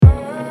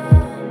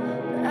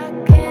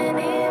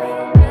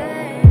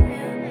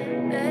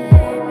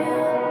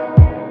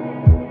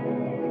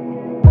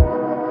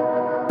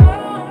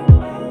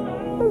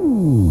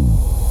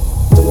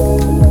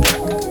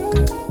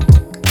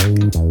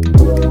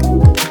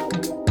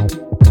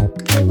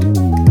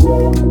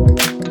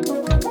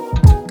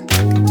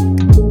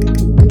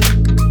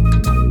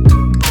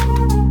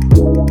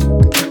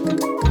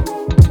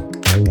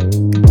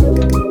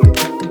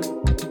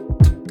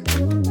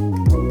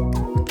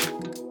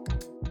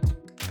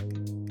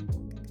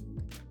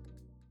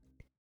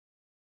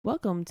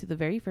Welcome to the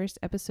very first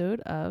episode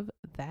of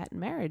That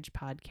Marriage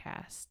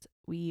Podcast.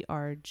 We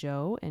are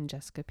Joe and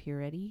Jessica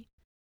Pieretti.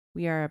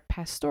 We are a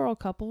pastoral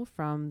couple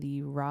from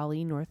the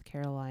Raleigh, North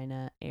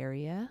Carolina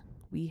area.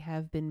 We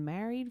have been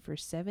married for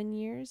 7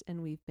 years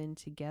and we've been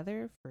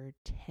together for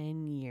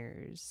 10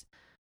 years.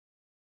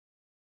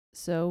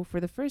 So, for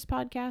the first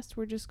podcast,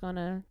 we're just going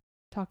to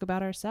talk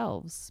about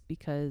ourselves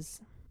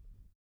because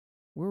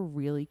we're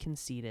really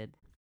conceited.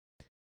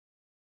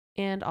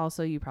 And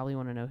also, you probably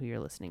want to know who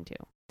you're listening to.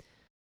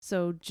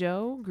 So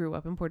Joe grew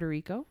up in Puerto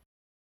Rico.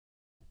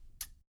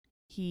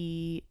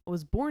 He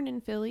was born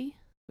in Philly,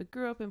 but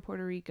grew up in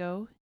Puerto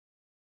Rico.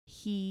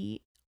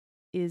 He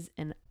is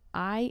an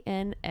INFJ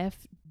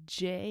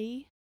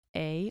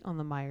on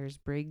the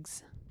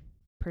Myers-Briggs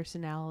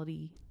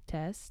personality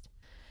test.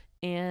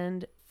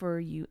 And for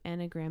you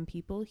Enneagram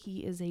people, he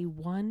is a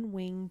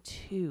 1-wing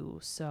 2.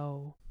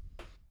 So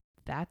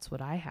that's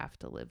what I have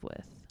to live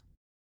with.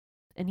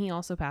 And he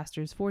also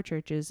pastors 4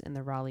 churches in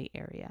the Raleigh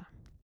area.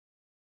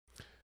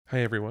 Hi,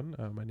 everyone.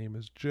 My name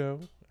is Joe.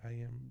 I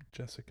am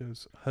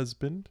Jessica's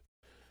husband.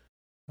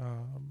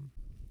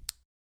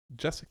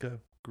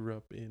 Jessica grew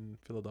up in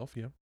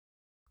Philadelphia.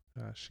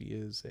 She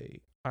is a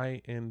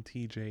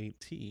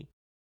INTJT.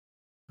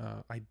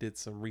 I did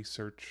some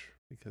research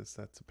because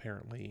that's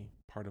apparently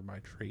part of my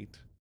trait.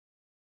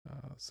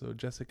 So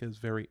Jessica is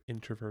very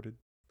introverted,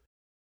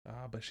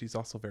 but she's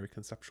also very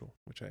conceptual,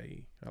 which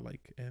I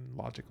like, and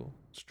logical,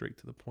 straight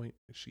to the point.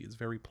 She is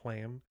very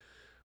planned,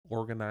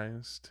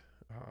 organized.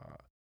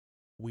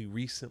 We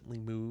recently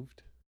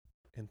moved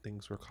and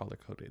things were color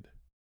coded,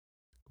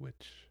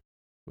 which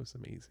was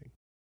amazing.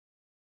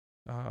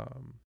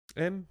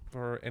 And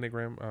for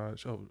Enneagram,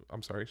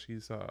 I'm sorry,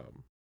 she's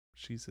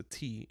a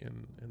T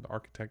in the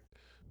architect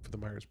for the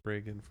Myers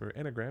Briggs, and for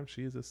Enneagram,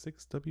 she is a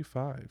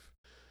 6W5,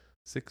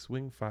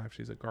 6-wing 5.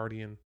 She's a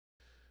guardian.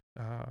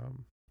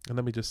 And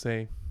let me just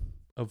say,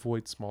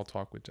 avoid small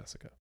talk with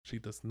Jessica. She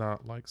does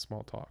not like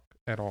small talk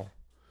at all.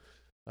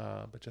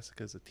 But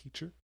Jessica is a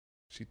teacher.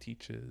 She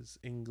teaches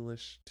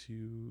English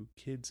to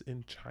kids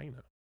in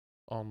China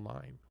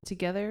online.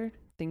 Together,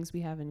 things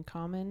we have in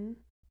common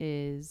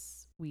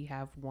is we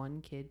have one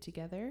kid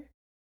together.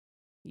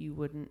 You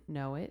wouldn't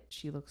know it.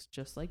 She looks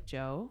just like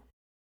Joe.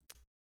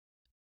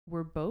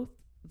 We're both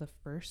the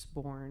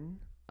firstborn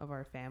of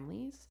our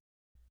families,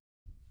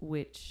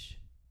 which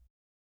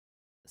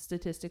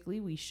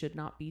statistically we should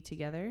not be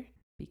together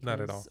because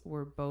Not at all.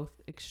 we're both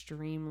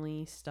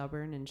extremely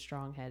stubborn and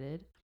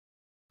strong-headed.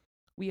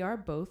 We are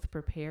both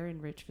prepare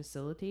and rich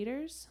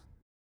facilitators,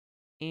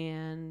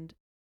 and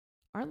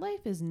our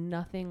life is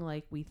nothing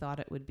like we thought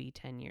it would be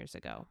 10 years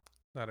ago.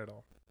 Not at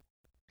all.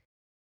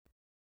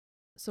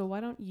 So why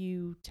don't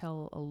you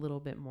tell a little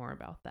bit more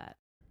about that?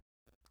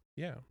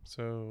 Yeah.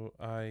 So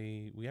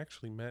we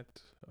actually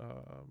met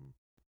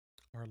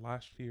our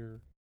last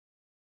year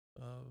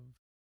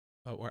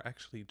or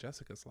actually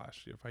Jessica's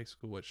last year of high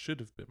school. What should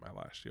have been my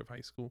last year of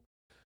high school.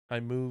 I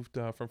moved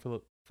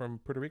from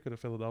Puerto Rico to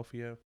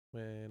Philadelphia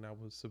when I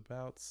was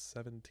about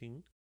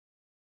 17.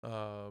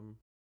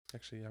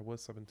 Actually, I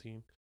was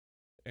 17,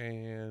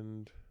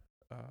 and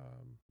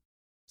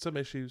some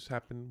issues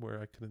happened where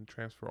I couldn't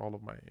transfer all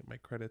of my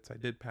credits. I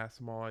did pass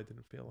them all. I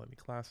didn't fail any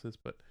classes,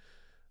 but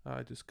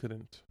I just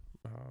couldn't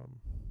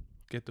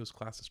get those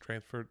classes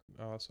transferred.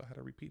 So I had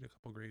to repeat a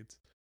couple grades,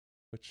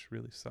 which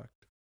really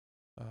sucked.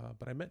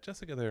 But I met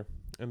Jessica there.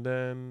 And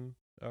then,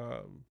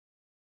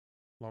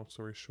 long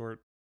story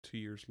short, 2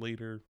 years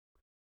later,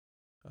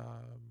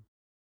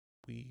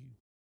 we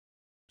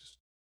just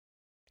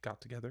got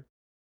together.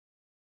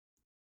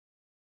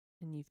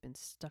 And you've been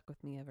stuck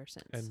with me ever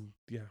since. And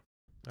yeah,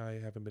 I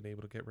haven't been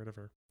able to get rid of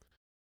her.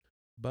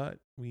 But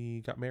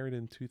we got married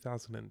in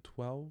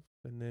 2012.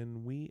 And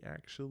then we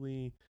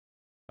actually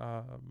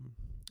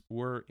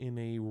were in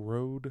a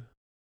road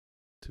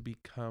to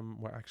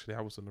become, well, actually,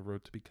 I was on the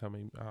road to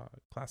become a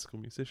classical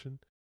musician,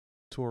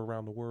 tour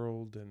around the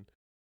world, and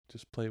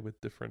just play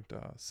with different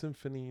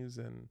symphonies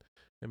and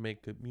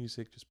make good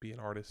music, just be an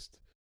artist.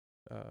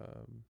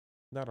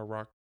 Not a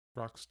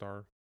rock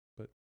star,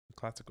 but a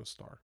classical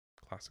star.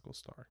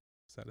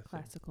 Is that a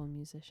Classical thing?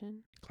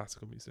 musician?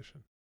 Classical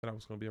musician. That I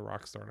was going to be a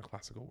rock star in a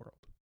classical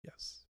world.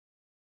 Yes.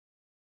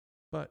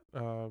 But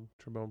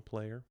trombone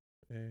player,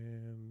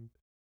 and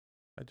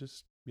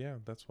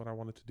that's what I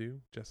wanted to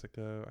do.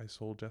 Jessica, I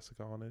sold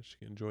Jessica on it.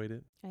 She enjoyed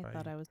it. I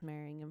thought I was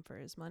marrying him for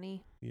his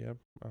money. Yep.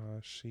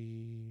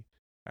 She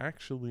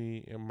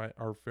actually,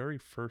 our very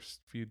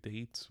first few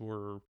dates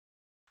were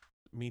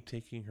me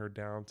taking her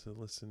down to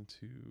listen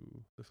to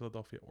the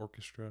Philadelphia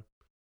Orchestra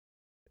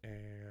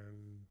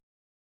and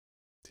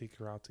take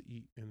her out to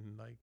eat. And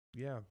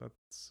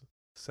that's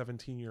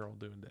 17-year-old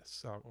doing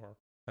this. Or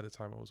at the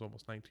time, I was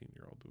almost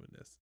 19-year-old doing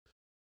this.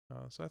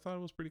 So I thought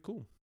it was pretty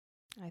cool.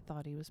 I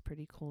thought he was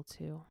pretty cool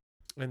too.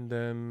 And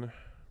then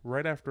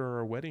right after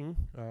our wedding,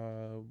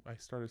 I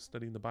started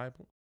studying the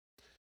Bible.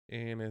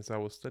 And as I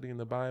was studying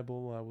the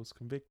Bible, I was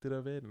convicted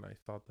of it, and I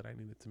thought that I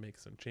needed to make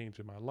some change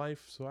in my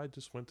life. So I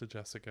just went to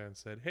Jessica and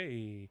said,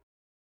 "Hey,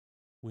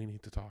 we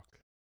need to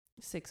talk."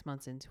 6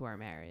 months into our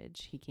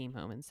marriage, he came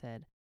home and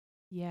said,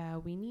 "Yeah,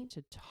 we need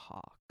to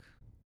talk."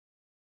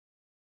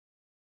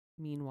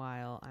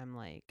 Meanwhile, I'm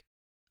like,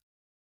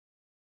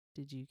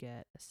 "Did you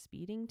get a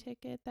speeding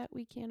ticket that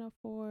we can't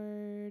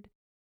afford?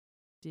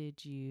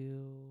 Did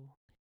you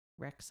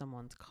wreck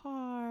someone's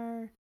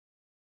car?"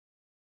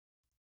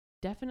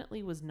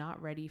 Definitely was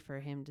not ready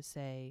for him to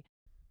say,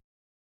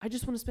 "I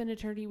just want to spend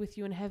eternity with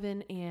you in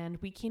heaven, and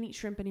we can't eat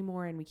shrimp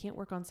anymore, and we can't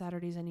work on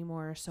Saturdays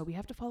anymore, so we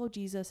have to follow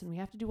Jesus and we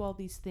have to do all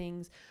these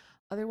things.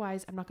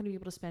 Otherwise, I'm not going to be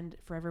able to spend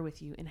forever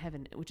with you in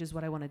heaven, which is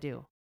what I want to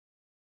do."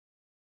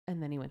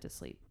 And then he went to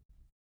sleep.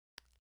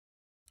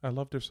 I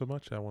loved her so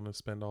much. I want to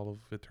spend all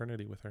of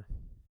eternity with her.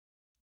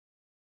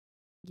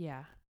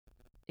 Yeah,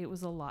 it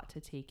was a lot to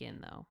take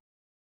in, though.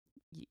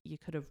 You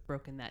could have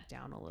broken that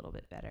down a little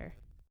bit better.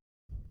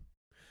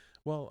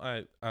 Well,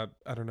 I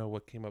don't know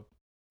what came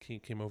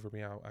over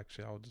me.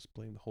 I'll just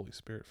blame the Holy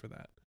Spirit for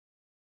that.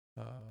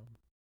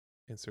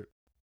 Insert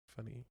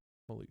funny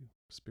Holy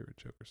Spirit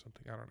joke or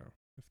something. I don't know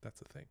if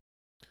that's a thing.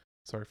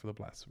 Sorry for the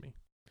blasphemy.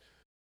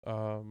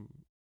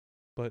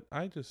 But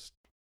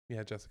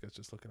Jessica's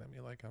just looking at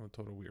me like I'm a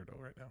total weirdo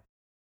right now.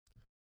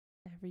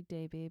 Every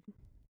day, babe.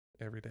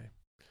 Every day.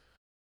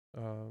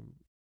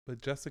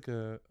 But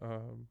Jessica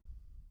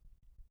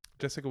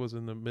was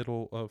in the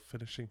middle of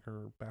finishing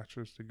her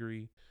bachelor's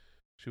degree.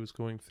 She was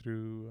going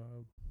through,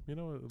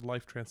 a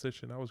life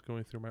transition. I was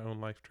going through my own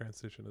life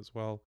transition as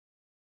well.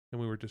 And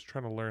we were just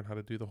trying to learn how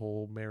to do the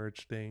whole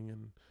marriage thing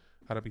and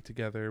how to be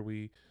together.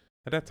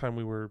 At that time,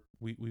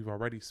 we've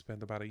already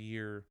spent about a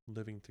year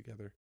living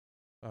together.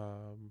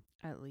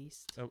 At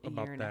least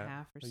about year and that, a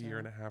half or so. A year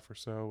and a half or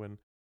so. And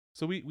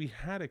so we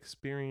had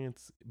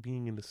experience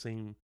being in the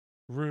same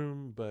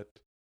room, but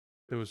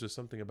there was just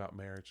something about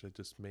marriage that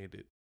just made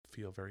it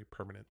feel very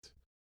permanent.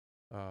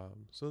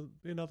 So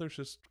there's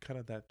just kind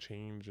of that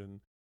change,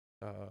 and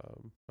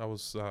I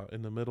was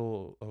in the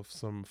middle of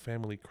some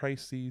family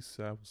crises.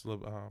 I was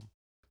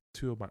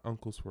two of my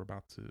uncles were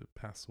about to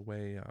pass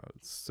away,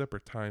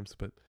 separate times,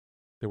 but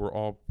they were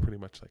all pretty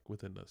much like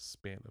within the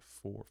span of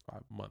 4 or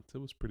 5 months. It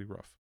was pretty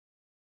rough.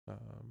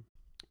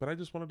 But I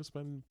just wanted to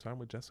spend time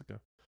with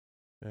Jessica,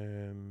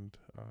 and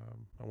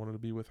I wanted to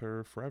be with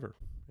her forever.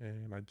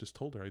 And I just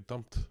told her I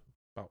dumped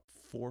about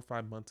 4 or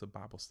 5 months of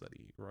Bible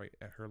study right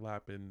at her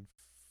lap in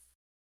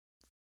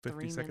 50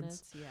 3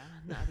 seconds. minutes, yeah,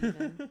 not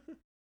even.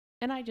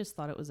 And I just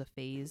thought it was a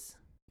phase.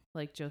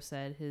 Like Joe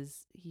said,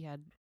 he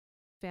had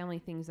family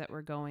things that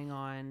were going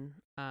on.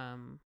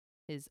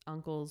 His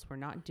uncles were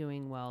not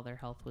doing well. Their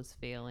health was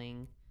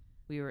failing.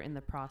 We were in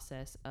the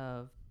process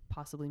of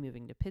possibly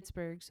moving to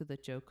Pittsburgh so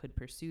that Joe could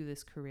pursue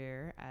this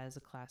career as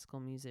a classical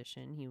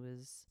musician. He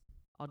was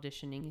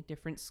auditioning at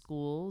different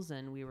schools,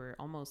 and we were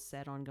almost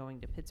set on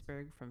going to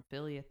Pittsburgh from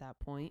Philly at that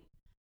point.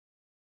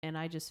 And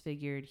I just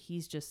figured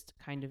he's just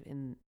kind of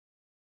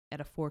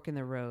at a fork in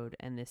the road,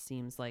 and this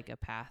seems like a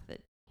path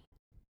that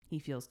he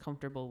feels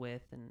comfortable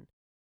with. And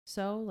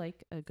so,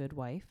 like a good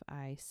wife,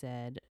 I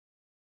said,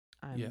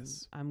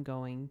 I'm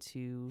going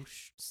to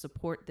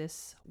support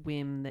this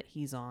whim that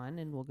he's on,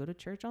 and we'll go to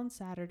church on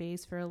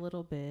Saturdays for a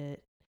little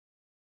bit.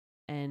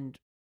 And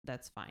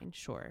that's fine,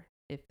 sure.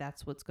 If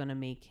that's what's going to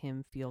make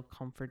him feel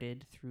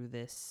comforted through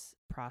this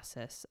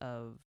process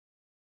of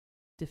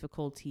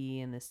difficulty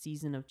and the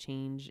season of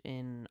change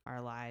in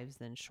our lives,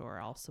 then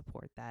sure, I'll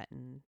support that,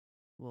 and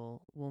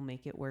we'll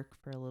make it work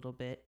for a little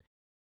bit.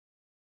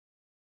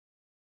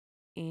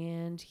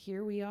 And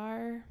here we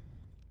are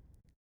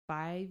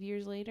 5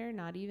 years later,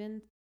 not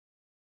even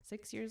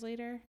 6 years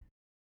later.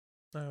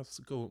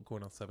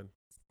 Going on 7.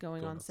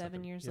 Going on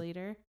 7 years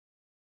later.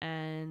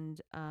 And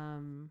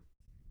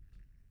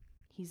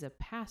he's a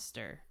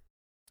pastor.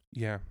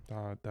 Yeah,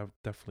 that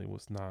definitely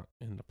was not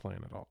in the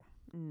plan at all.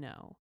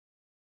 No.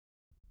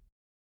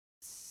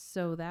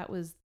 So that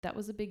was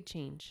a big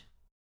change.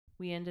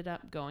 We ended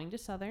up going to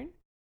Southern.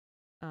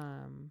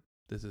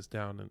 This is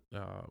down in,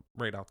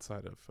 right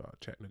outside of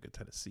Chattanooga,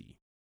 Tennessee.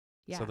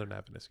 Yeah. Southern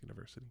Adventist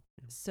University.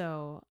 Yeah.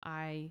 So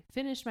I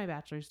finished my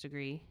bachelor's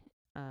degree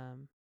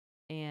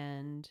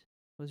and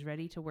was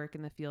ready to work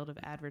in the field of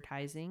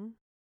advertising.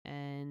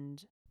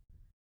 And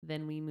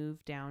then we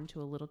moved down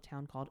to a little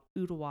town called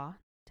Ottawa,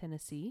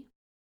 Tennessee,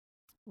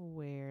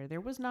 where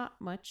there was not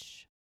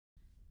much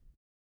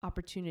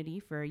opportunity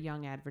for a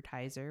young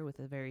advertiser with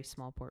a very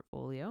small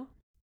portfolio.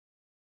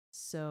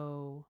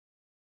 So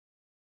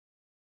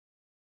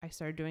I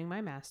started doing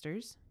my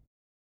master's.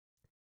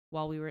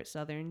 While we were at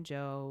Southern,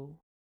 Joe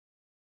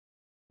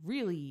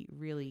really,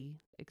 really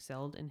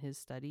excelled in his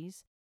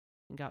studies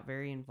and got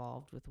very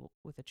involved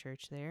with a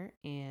church there.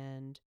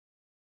 And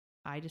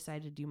I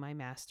decided to do my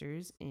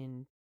master's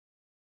in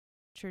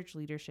church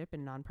leadership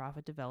and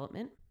nonprofit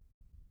development.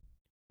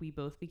 We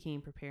both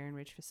became Prepare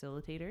Enrich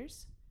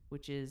facilitators,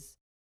 which is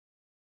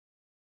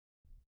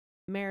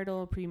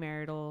marital,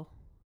 premarital.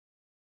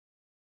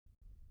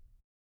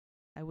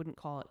 I wouldn't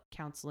call it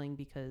counseling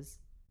because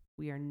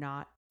we are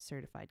not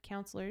certified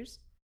counselors,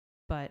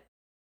 but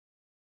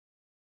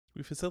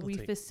we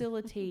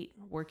facilitate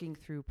working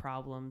through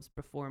problems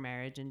before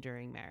marriage and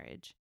during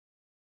marriage.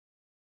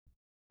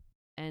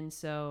 And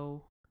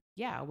so,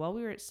 yeah, while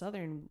we were at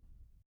Southern,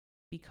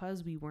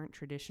 because we weren't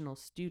traditional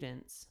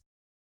students,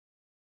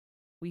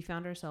 we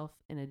found ourselves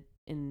in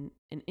an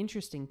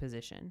interesting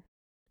position.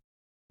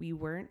 We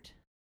weren't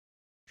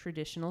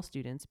traditional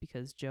students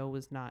because Joe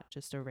was not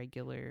just a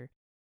regular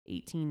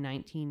 18,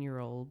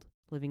 19-year-old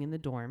living in the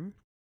dorm,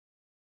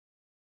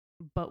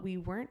 but we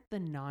weren't the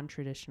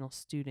non-traditional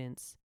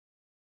students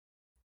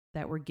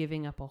that were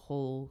giving up a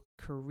whole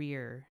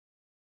career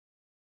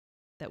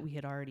that we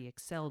had already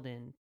excelled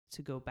in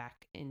to go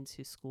back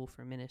into school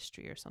for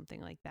ministry or something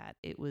like that.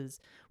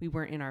 We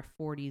weren't in our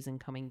 40s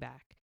and coming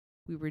back.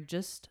 We were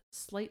just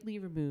slightly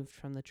removed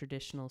from the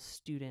traditional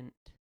student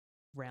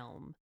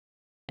realm.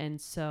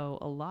 And so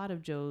a lot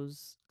of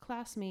Joe's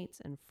classmates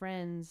and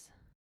friends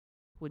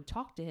would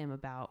talk to him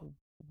about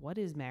what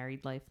is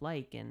married life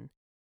like. And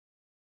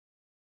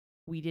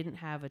we didn't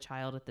have a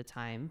child at the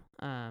time.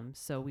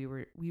 So we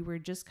were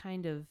just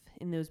kind of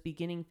in those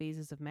beginning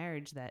phases of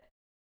marriage that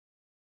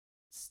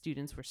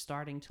students were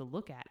starting to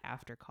look at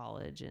after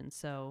college. And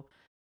so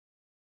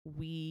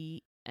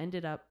we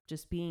ended up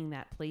just being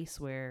that place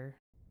where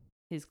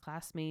his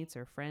classmates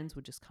or friends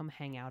would just come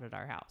hang out at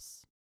our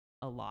house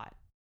a lot.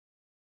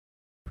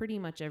 Pretty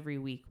much every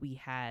week we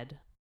had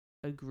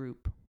a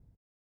group.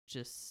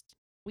 Just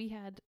we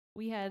had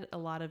a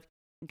lot of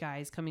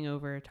guys coming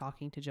over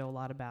talking to Joe a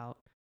lot about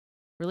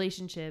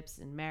relationships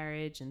and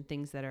marriage and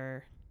things that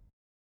are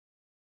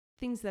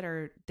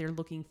they're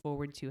looking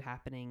forward to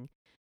happening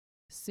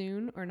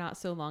soon or not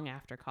so long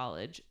after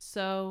college.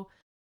 So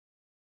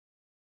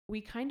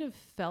we kind of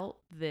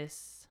felt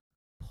this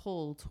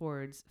pull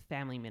towards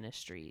family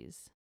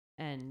ministries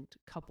and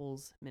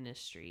couples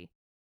ministry.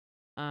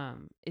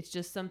 It's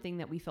just something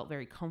that we felt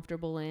very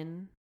comfortable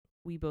in.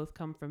 We both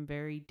come from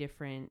very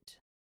different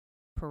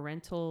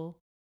parental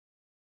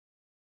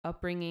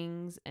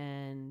upbringings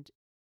and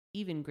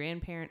even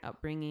grandparent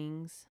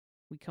upbringings.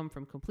 We come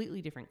from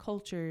completely different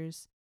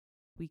cultures.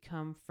 We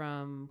come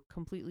from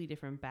completely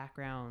different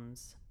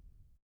backgrounds,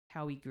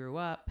 how we grew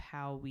up,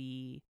 how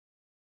we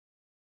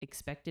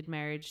expected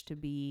marriage to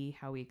be,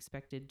 how we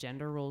expected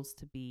gender roles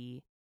to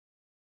be.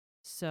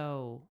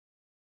 So,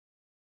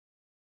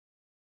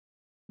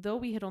 though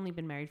we had only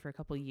been married for a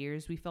couple of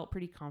years, we felt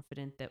pretty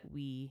confident that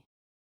we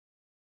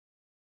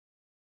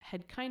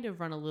had kind of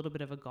run a little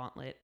bit of a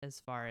gauntlet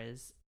as far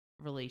as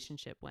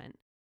relationship went.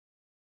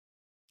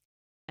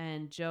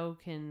 And Joe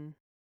can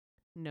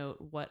note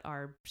what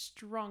our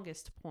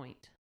strongest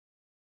point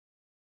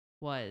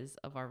was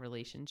of our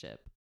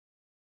relationship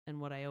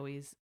and what I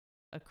always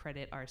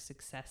accredit our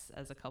success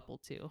as a couple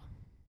to.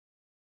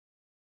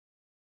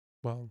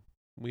 Well,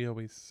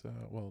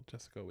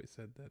 Jessica always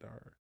said that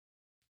our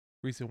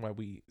reason why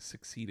we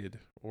succeeded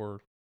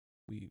or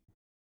we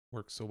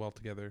worked so well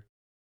together,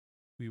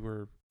 we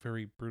were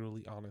very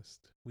brutally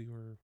honest. We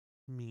were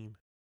mean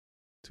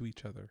to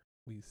each other.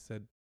 We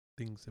said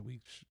things that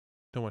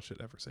no one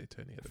should ever say to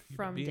any other human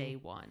From being. day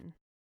one.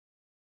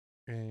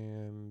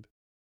 And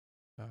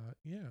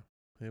yeah,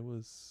 it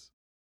was.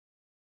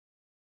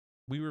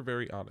 We were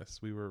very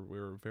honest. We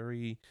were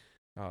very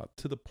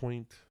to the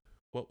point.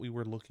 What we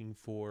were looking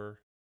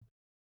for.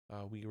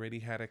 We already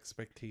had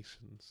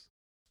expectations.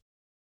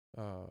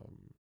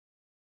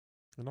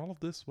 And all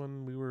of this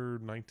when we were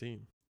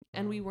 19.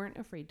 And we weren't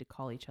afraid to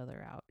call each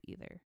other out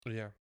either.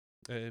 Yeah,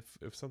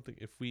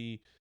 if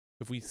we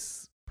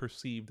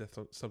perceived that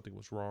something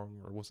was wrong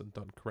or wasn't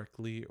done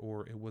correctly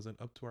or it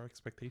wasn't up to our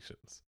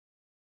expectations,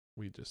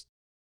 we just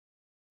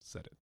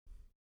said it.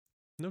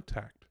 No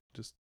tact,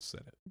 just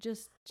said it.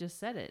 Just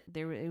said it.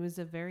 It was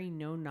a very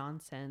no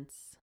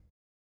nonsense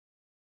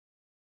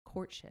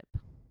courtship.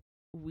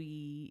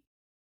 We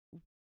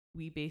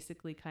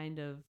basically kind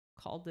of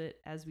called it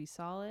as we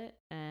saw it,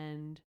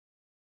 and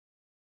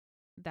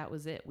that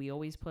was it. We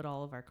always put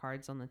all of our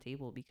cards on the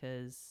table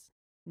because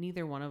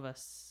neither one of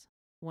us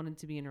wanted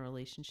to be in a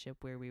relationship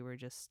where we were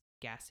just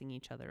gassing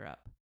each other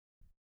up.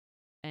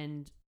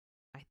 And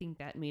I think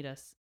that made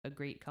us a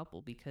great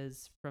couple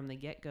because from the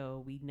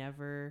get-go,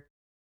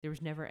 there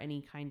was never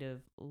any kind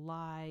of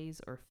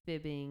lies or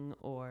fibbing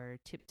or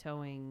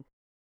tiptoeing.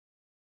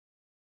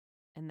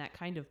 And that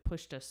kind of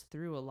pushed us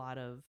through a lot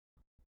of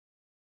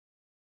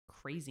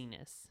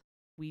craziness.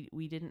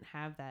 We didn't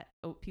have that.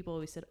 Oh, people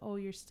always said, "Oh,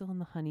 you're still in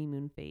the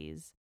honeymoon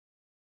phase."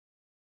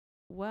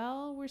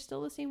 Well, we're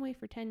still the same way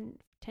for 10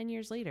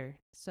 years later.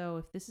 So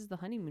if this is the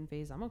honeymoon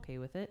phase, I'm okay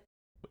with it.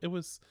 It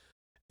was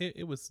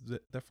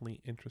definitely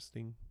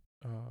interesting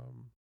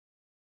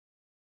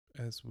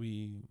as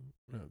we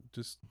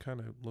just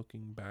kind of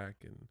looking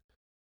back and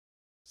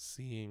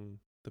seeing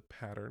the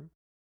pattern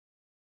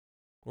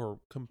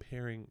or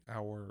comparing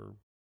our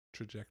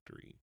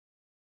trajectory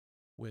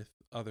with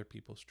other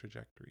people's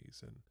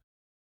trajectories and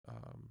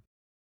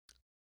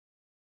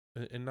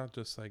not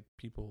just like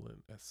people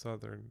at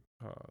Southern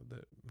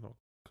that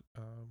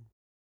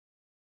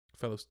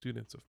fellow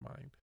students of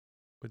mine,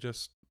 but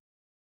just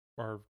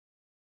our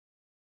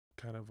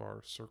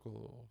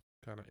circle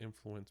kind of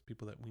influence,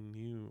 people that we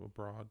knew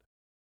abroad.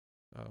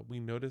 We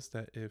noticed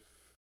that if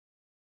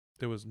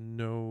there was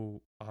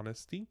no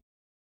honesty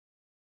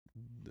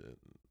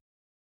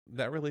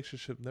that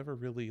relationship never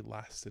really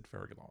lasted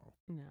very long.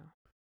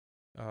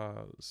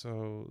 No.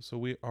 So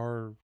we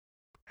are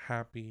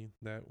happy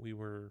that we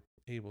were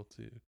able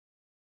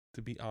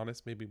to be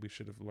honest. Maybe we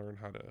should have learned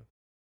how to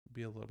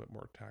be a little bit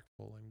more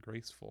tactful and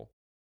graceful.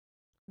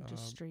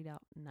 Just straight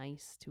out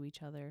nice to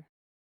each other.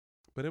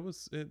 But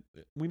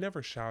we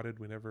never shouted.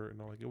 We never,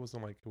 it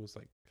wasn't like it was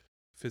like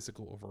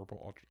physical or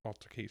verbal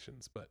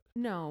altercations. But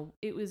no,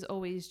 it was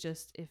always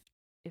just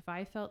if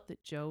I felt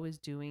that Joe was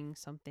doing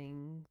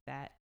something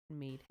that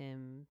made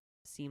him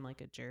seem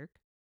like a jerk,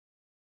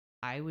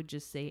 I would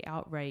just say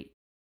outright,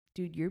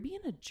 dude, you're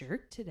being a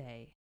jerk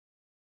today.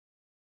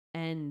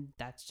 And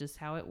that's just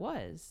how it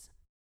was.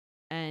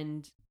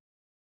 And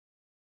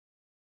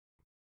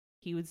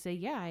he would say,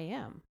 yeah, I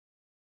am.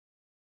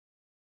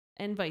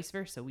 And vice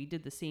versa. We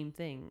did the same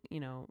thing,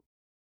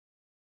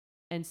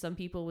 And some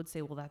people would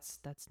say, well,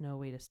 that's no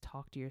way to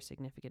talk to your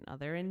significant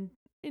other. And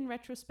in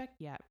retrospect,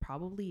 yeah, it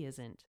probably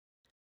isn't.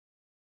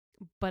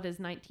 But as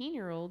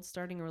 19-year-olds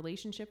starting a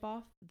relationship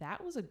off,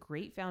 that was a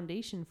great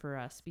foundation for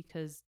us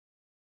because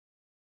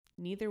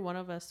neither one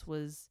of us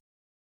was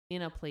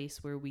in a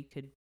place where we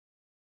could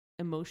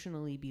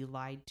emotionally be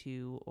lied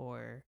to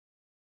or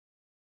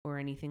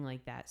anything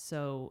like that.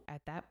 So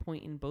at that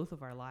point in both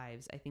of our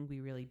lives, I think we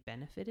really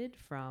benefited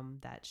from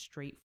that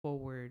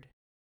straightforward,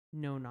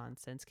 no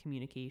nonsense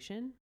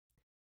communication.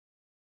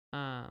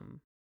 And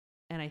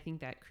I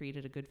think that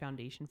created a good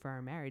foundation for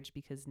our marriage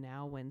because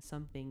now when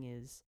something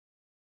is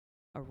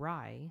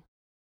awry,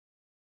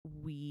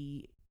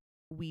 we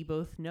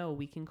both know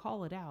we can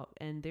call it out,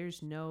 and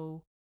it's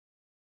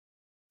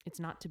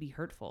not to be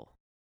hurtful.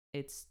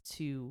 It's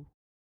to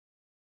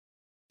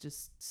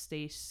just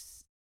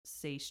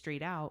say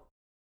straight out,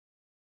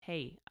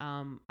 hey,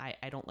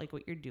 I don't like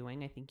what you're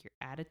doing. I think your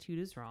attitude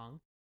is wrong.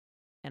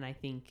 And I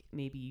think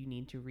maybe you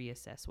need to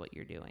reassess what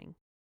you're doing.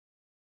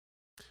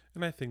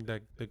 And I think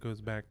that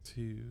goes back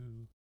to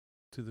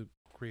the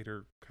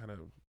greater kind of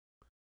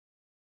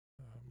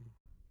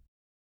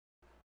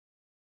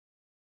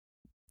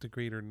the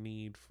greater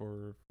need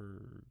for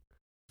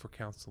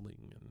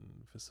counseling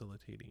and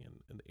facilitating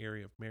in the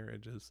area of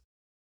marriage is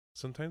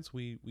sometimes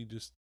we've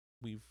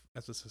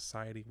as a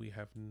society we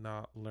have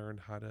not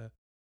learned how to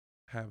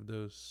have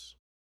those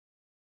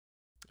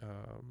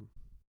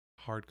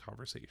hard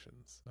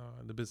conversations.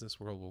 In the business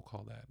world, we'll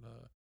call that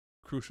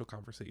crucial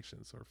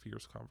conversations or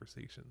fierce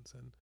conversations,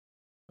 and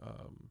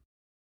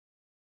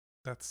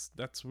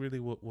that's really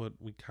what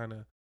we kind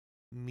of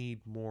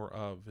need more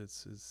of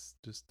is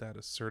just that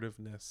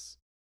assertiveness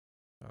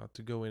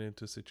to go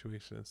into a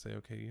situation and say,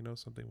 okay,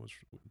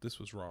 this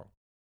was wrong,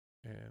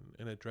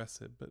 and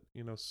address it, but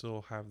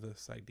still have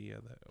this idea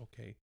that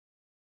okay,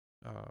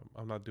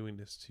 I'm not doing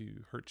this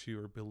to hurt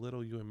you or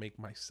belittle you and make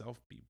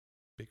myself be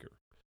bigger.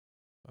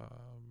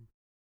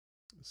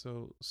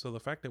 So the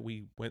fact that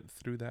we went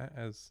through that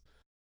as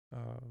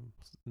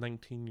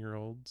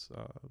 19-year-olds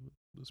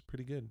was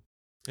pretty good.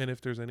 And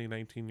if there's any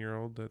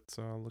 19-year-old that's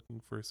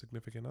looking for a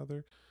significant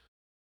other,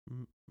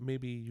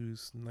 maybe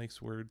use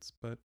nice words,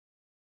 but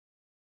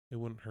it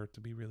wouldn't hurt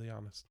to be really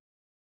honest.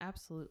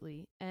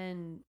 Absolutely.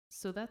 And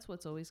so that's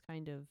what's always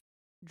kind of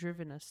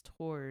driven us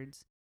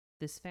towards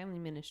this family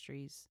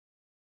ministries,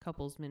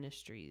 couples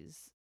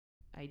ministries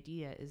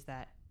idea, is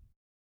that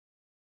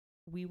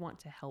we want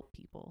to help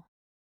people.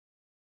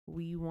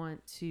 We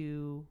want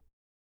to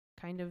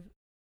kind of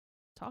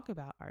talk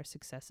about our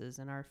successes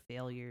and our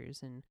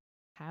failures and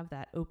have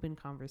that open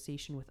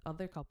conversation with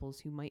other couples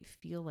who might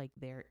feel like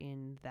they're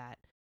in that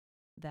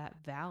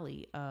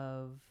valley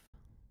of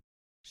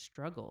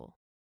struggle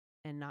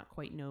and not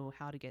quite know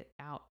how to get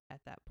out at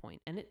that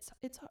point. And it's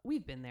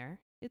we've been there.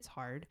 It's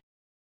hard.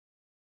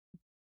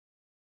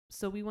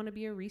 So we want to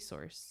be a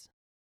resource.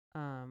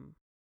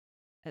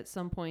 At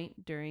some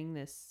point during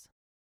this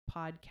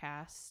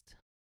podcast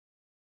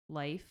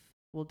life,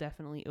 we'll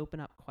definitely open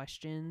up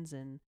questions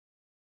and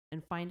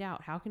find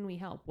out how can we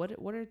help.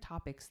 What are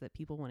topics that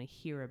people want to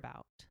hear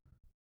about,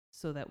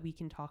 so that we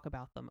can talk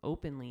about them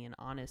openly and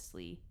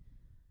honestly.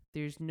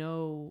 There's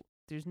no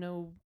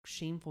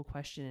shameful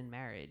question in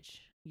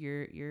marriage.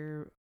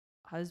 Your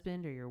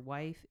husband or your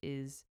wife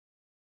is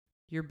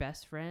your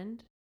best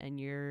friend, and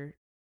you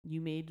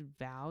made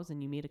vows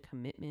and you made a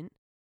commitment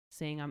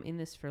saying I'm in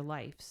this for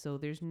life. So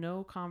there's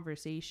no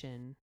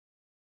conversation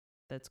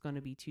that's going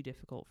to be too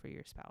difficult for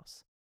your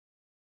spouse.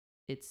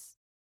 It's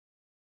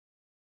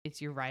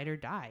your ride or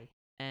die.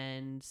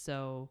 And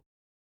so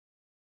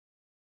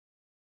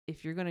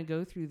if you're going to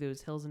go through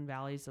those hills and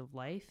valleys of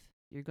life,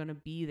 you're going to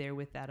be there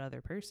with that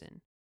other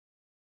person.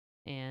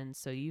 And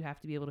so you have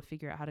to be able to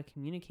figure out how to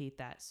communicate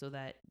that so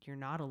that you're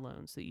not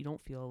alone, so you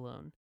don't feel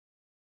alone.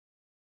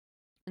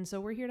 And so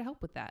we're here to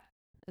help with that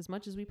as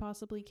much as we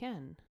possibly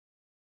can.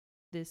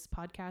 This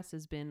podcast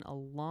has been a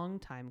long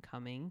time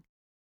coming.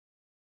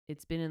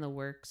 It's been in the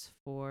works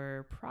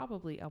for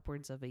probably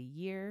upwards of a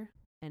year.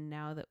 And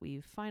now that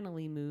we've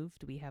finally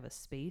moved, we have a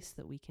space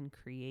that we can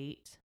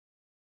create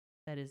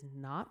that is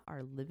not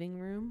our living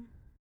room,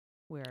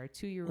 where our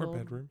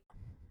 2-year-old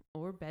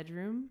or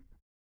bedroom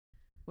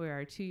where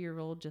our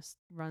 2-year-old just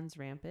runs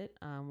rampant.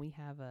 We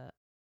have a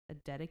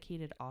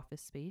dedicated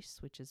office space,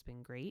 which has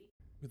been great.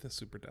 With a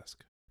super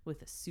desk.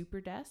 With a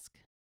super desk.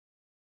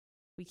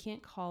 We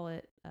can't call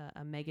it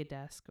a mega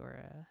desk or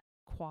a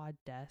quad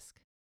desk,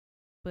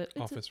 but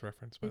Office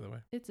reference, by the way.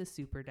 It's a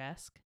super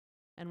desk,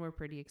 and we're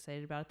pretty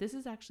excited about it. This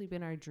has actually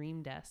been our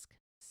dream desk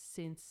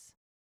since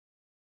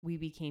we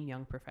became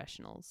young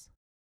professionals.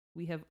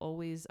 We have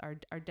always,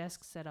 our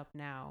desk setup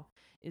now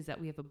is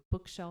that we have a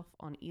bookshelf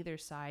on either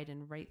side,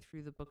 and right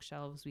through the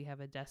bookshelves, we have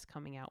a desk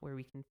coming out where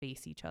we can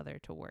face each other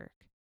to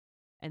work.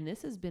 And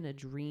this has been a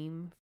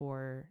dream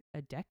for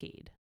a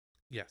decade.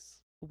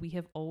 Yes. We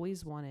have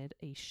always wanted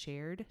a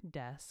shared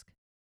desk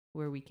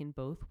where we can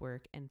both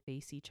work and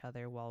face each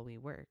other while we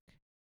work,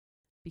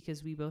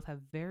 because we both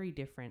have very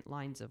different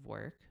lines of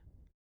work,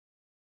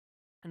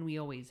 and we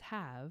always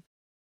have,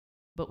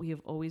 but we have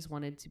always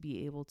wanted to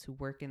be able to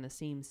work in the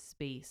same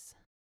space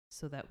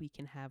so that we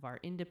can have our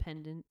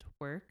independent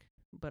work,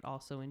 but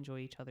also enjoy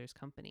each other's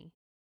company.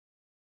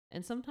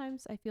 And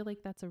sometimes I feel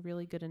like that's a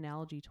really good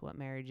analogy to what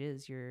marriage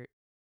is. You're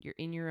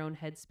in your own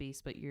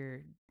headspace, but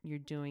you're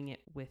doing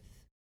it with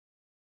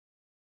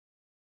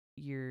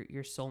your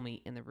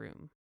soulmate in the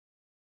room.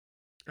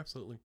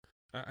 Absolutely.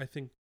 I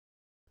think,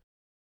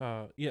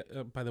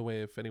 by the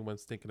way, if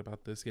anyone's thinking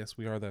about this, yes,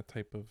 we are that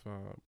type of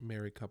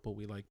married couple.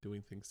 We like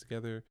doing things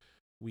together.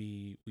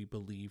 We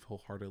believe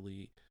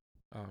wholeheartedly,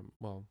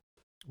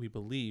 we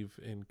believe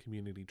in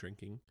community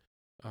drinking.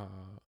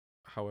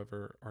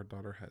 However, our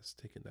daughter has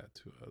taken that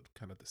to a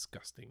kind of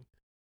disgusting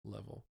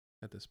level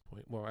at this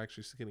point. Well,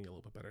 actually, she's getting a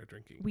little bit better at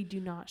drinking. We do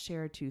not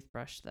share a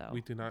toothbrush, though.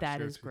 We do not. That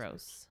share is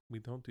gross. We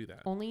don't do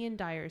that. Only in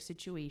dire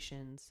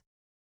situations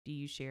do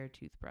you share a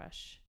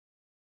toothbrush,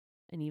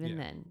 and even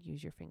then,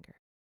 use your finger.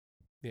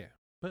 Yeah,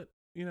 but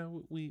we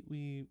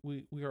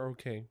are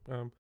okay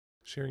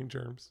sharing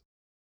germs.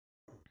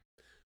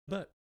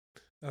 But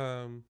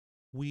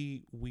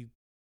we've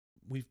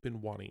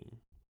been wanting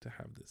to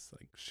have this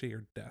like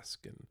shared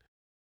desk and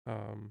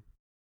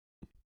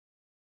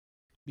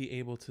be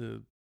able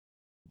to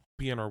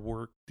be in our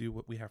work, do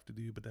what we have to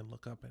do, but then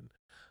look up and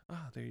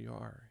there you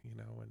are,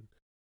 and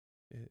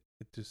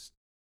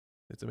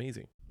it's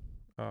amazing.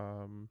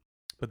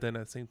 But then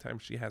at the same time,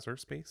 she has her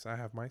space, I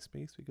have my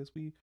space, because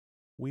we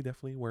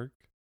definitely work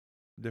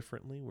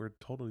differently. We're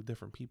totally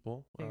different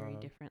people. Very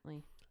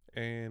differently.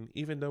 And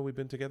even though we've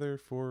been together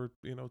for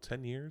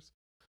 10 years,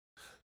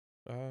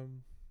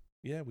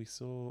 we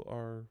still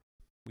are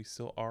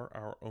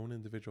our own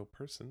individual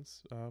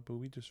persons, but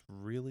we just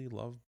really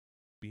love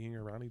being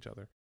around each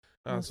other.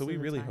 So we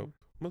really hope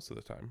most of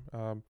the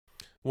time.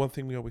 One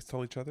thing we always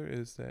tell each other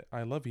is that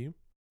I love you.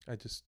 I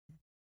just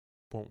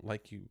won't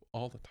like you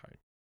all the time.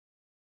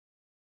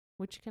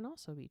 Which can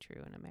also be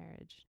true in a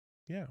marriage.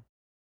 Yeah.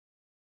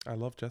 I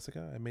love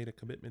Jessica. I made a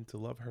commitment to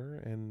love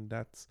her, and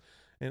that's,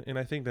 and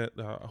I think that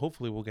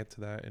hopefully we'll get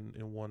to that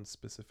in one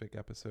specific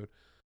episode.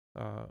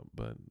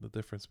 But the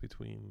difference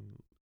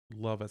between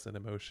love as an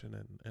emotion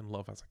and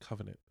love as a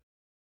covenant.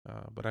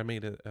 But I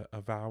made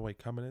a vow, a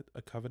covenant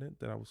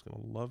that I was going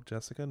to love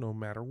Jessica no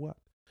matter what.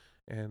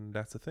 And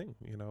that's the thing,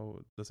 it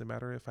doesn't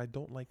matter if I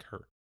don't like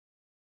her.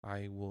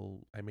 I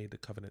made the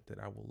covenant that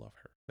I will love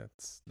her.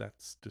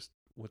 That's just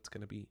what's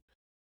going to be.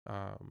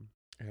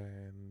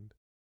 And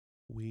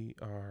we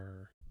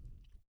are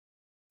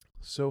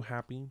so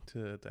happy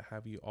to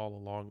have you all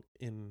along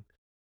in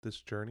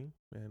this journey,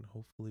 and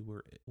hopefully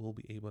we'll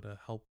be able to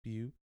help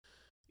you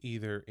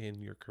either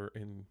in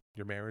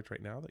your marriage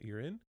right now that you're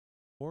in,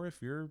 or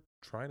if you're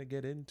trying to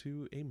get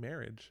into a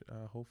marriage.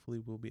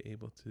 Hopefully we'll be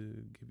able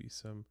to give you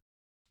some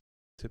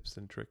tips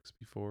and tricks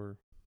before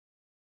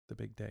the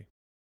big day.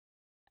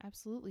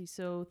 Absolutely.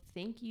 So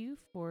thank you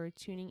for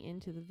tuning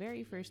into the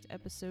very first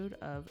episode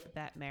of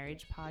That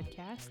Marriage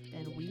Podcast,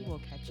 and we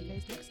will catch you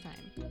guys next time.